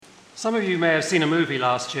Some of you may have seen a movie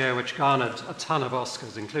last year which garnered a ton of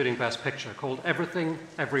Oscars, including Best Picture, called Everything,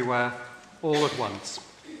 Everywhere, All at Once.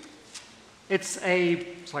 It's a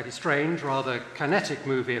slightly strange, rather kinetic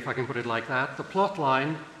movie, if I can put it like that. The plot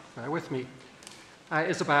line, bear with me,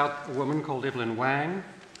 is about a woman called Evelyn Wang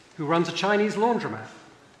who runs a Chinese laundromat.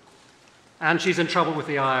 And she's in trouble with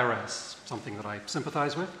the IRS, something that I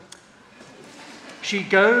sympathize with. She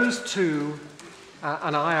goes to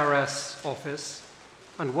an IRS office,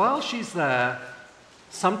 and while she's there,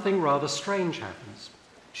 something rather strange happens.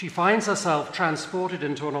 She finds herself transported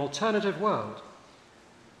into an alternative world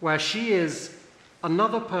where she is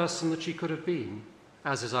another person that she could have been,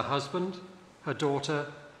 as is her husband, her daughter,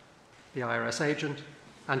 the IRS agent,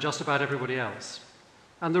 and just about everybody else.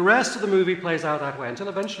 And the rest of the movie plays out that way until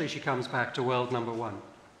eventually she comes back to world number one.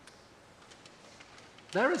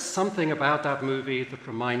 There is something about that movie that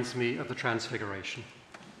reminds me of the Transfiguration.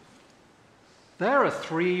 There are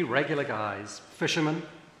three regular guys, fishermen,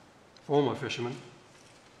 former fishermen,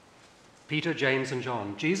 Peter, James, and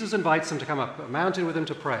John. Jesus invites them to come up a mountain with him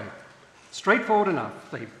to pray. Straightforward enough.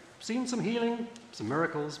 They've seen some healing, some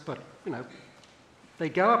miracles, but, they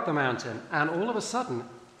go up the mountain, and all of a sudden,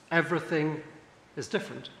 everything is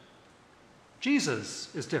different. Jesus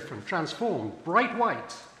is different, transformed, bright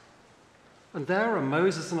white. And there are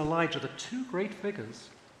Moses and Elijah, the two great figures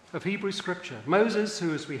of Hebrew Scripture. Moses,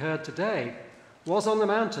 who, as we heard today, was on the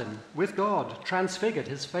mountain with God, transfigured,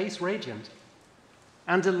 his face radiant.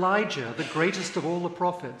 And Elijah, the greatest of all the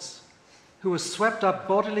prophets, who was swept up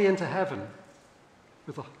bodily into heaven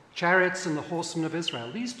with the chariots and the horsemen of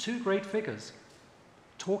Israel. These two great figures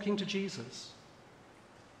talking to Jesus.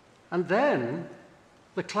 And then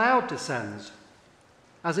the cloud descends,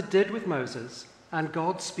 as it did with Moses, and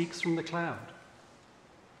God speaks from the cloud.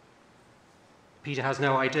 Peter has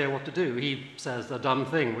no idea what to do. He says the dumb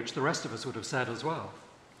thing, which the rest of us would have said as well.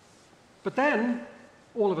 But then,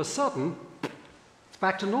 all of a sudden, it's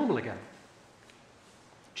back to normal again.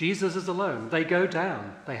 Jesus is alone. They go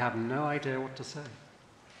down. They have no idea what to say.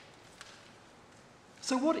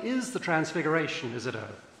 So what is the Transfiguration? Is it a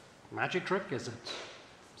magic trick? Is it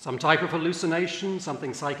some type of hallucination,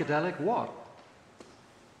 something psychedelic? What?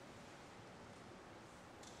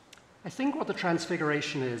 I think what the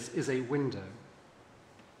Transfiguration is a window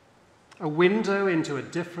into a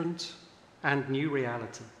different and new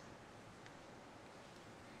reality.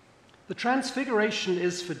 The Transfiguration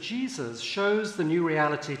is, for Jesus, shows the new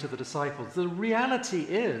reality to the disciples. The reality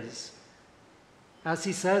is, as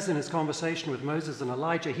he says in his conversation with Moses and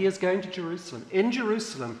Elijah, he is going to Jerusalem. In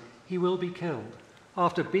Jerusalem, he will be killed.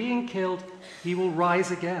 After being killed, he will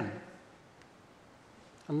rise again.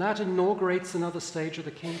 And that inaugurates another stage of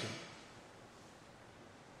the kingdom.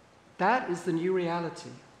 That is the new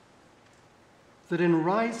reality. That in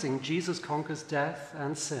rising, Jesus conquers death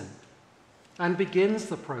and sin and begins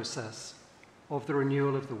the process of the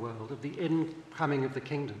renewal of the world, of the incoming of the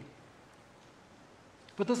kingdom.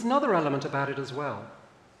 But there's another element about it as well,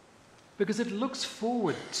 because it looks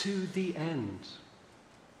forward to the end,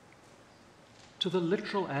 to the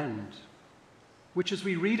literal end, which, as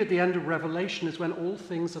we read at the end of Revelation, is when all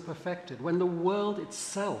things are perfected, when the world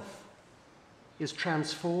itself is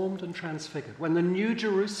transformed and transfigured, when the new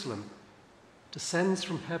Jerusalem descends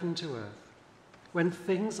from heaven to earth, when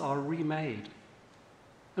things are remade.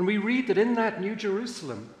 And we read that in that new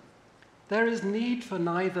Jerusalem, there is need for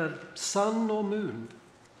neither sun nor moon,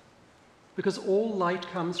 because all light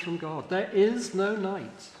comes from God. There is no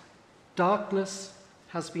night. Darkness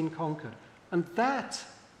has been conquered. And that,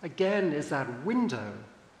 again, is that window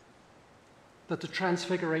that the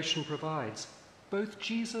Transfiguration provides. Both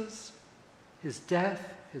Jesus, his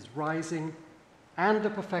death, his rising, and the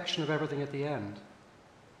perfection of everything at the end.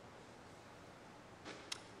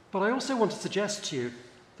 But I also want to suggest to you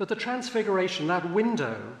that the Transfiguration, that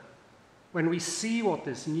window, when we see what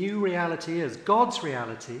this new reality is, God's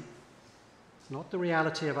reality, not the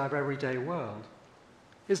reality of our everyday world,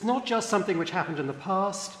 is not just something which happened in the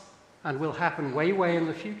past and will happen way, way in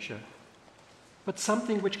the future, but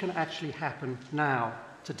something which can actually happen now,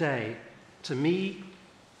 today, to me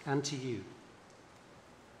and to you.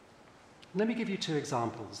 Let me give you two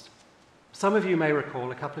examples. Some of you may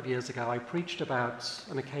recall a couple of years ago I preached about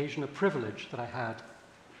an occasion, a privilege that I had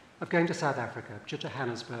of going to South Africa, to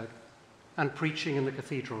Johannesburg, and preaching in the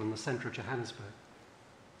cathedral in the center of Johannesburg.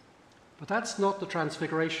 But that's not the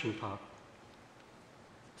Transfiguration part.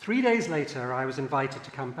 3 days later, I was invited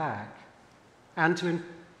to come back and to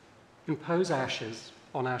impose ashes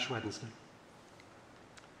on Ash Wednesday.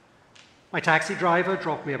 My taxi driver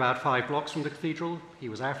dropped me about 5 blocks from the cathedral. He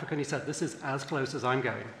was African. He said, "This is as close as I'm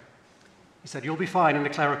going." He said, "You'll be fine in a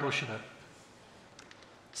clerical shirt."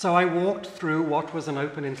 So I walked through what was an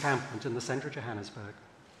open encampment in the centre of Johannesburg,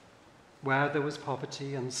 where there was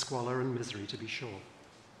poverty and squalor and misery, to be sure.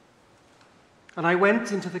 And I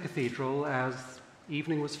went into the cathedral as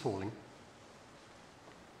evening was falling.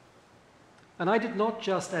 And I did not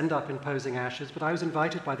just end up imposing ashes, but I was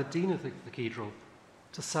invited by the dean of the cathedral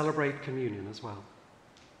to celebrate communion as well.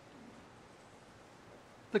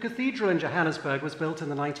 The cathedral in Johannesburg was built in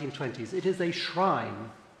the 1920s. It is a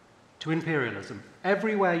shrine to imperialism.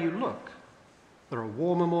 Everywhere you look, there are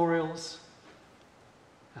war memorials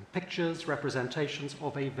and pictures, representations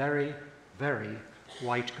of a very, very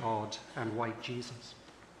white God and white Jesus.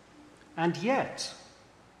 And yet,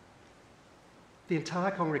 the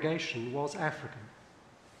entire congregation was African,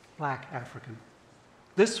 black African.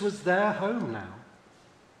 This was their home now.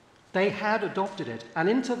 They had adopted it, and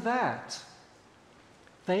into that,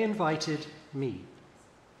 they invited me,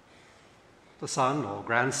 the son or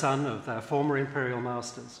grandson of their former imperial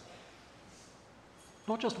masters.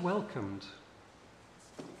 Not just welcomed,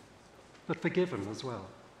 but forgiven as well.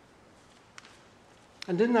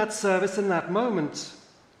 And in that service, in that moment,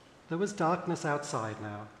 there was darkness outside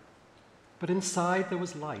now, but inside there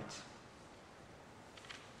was light.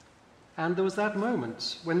 And there was that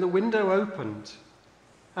moment when the window opened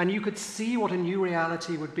and you could see what a new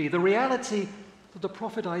reality would be. The reality that the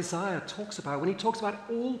prophet Isaiah talks about when he talks about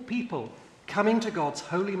all people coming to God's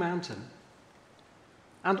holy mountain.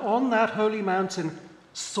 And on that holy mountain,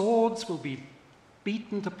 swords will be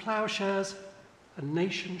beaten to plowshares, and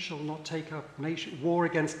nation shall not take up war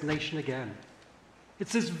against nation again.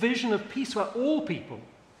 It's this vision of peace where all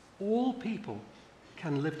people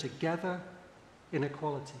can live together in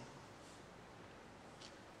equality.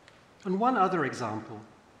 And one other example,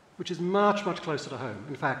 which is much, much closer to home,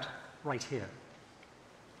 in fact, right here,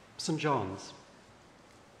 St. John's.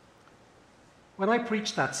 When I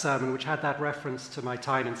preached that sermon, which had that reference to my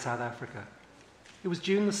time in South Africa, it was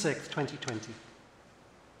June the 6th, 2020.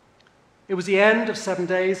 It was the end of 7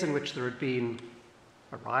 days in which there had been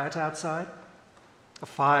a riot outside, a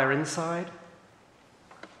fire inside,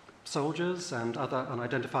 soldiers and other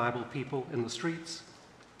unidentifiable people in the streets,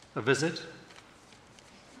 a visit,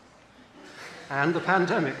 and the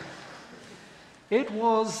pandemic. It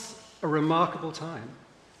was a remarkable time.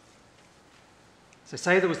 As I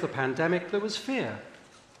say, there was the pandemic, there was fear.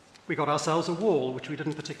 We got ourselves a wall, which we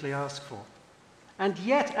didn't particularly ask for. And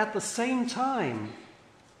yet, at the same time,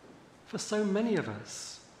 for so many of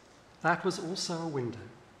us, that was also a window.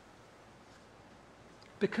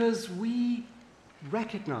 Because we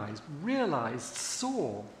recognized, realized,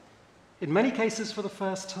 saw, in many cases for the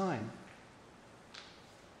first time,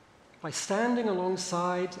 by standing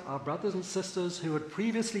alongside our brothers and sisters who had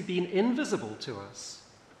previously been invisible to us,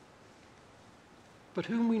 but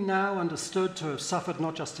whom we now understood to have suffered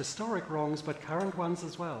not just historic wrongs, but current ones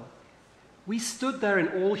as well. We stood there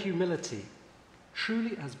in all humility,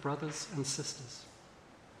 truly as brothers and sisters.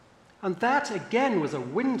 And that, again, was a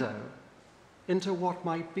window into what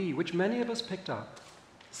might be, which many of us picked up,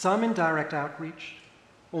 some in direct outreach,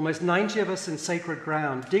 almost 90 of us in sacred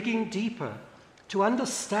ground, digging deeper to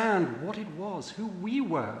understand what it was, who we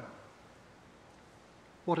were,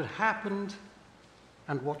 what had happened,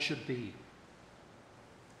 and what should be.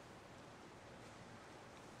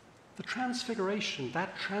 The transfiguration,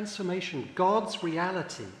 that transformation, God's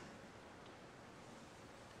reality,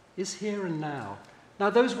 is here and now. Now,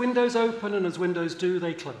 those windows open, and as windows do,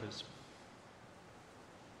 they close.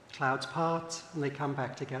 Clouds part, and they come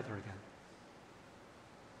back together again.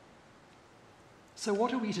 So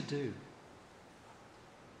what are we to do?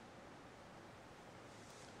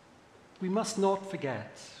 We must not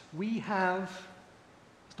forget. We have,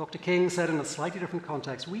 as Dr. King said in a slightly different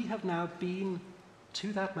context, we have now been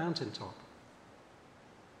to that mountaintop.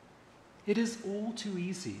 It is all too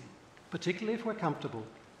easy, particularly if we're comfortable,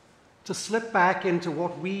 to slip back into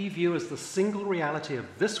what we view as the single reality of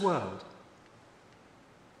this world.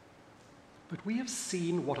 But we have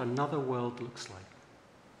seen what another world looks like.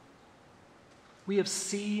 We have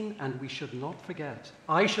seen, and we should not forget.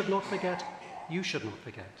 I should not forget. You should not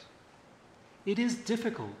forget. It is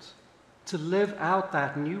difficult to live out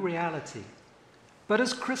that new reality. But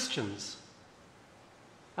as Christians,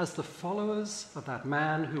 as the followers of that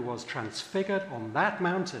man who was transfigured on that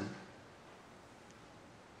mountain,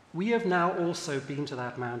 we have now also been to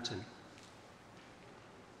that mountain.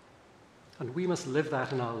 And we must live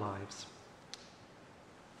that in our lives.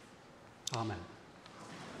 Amen.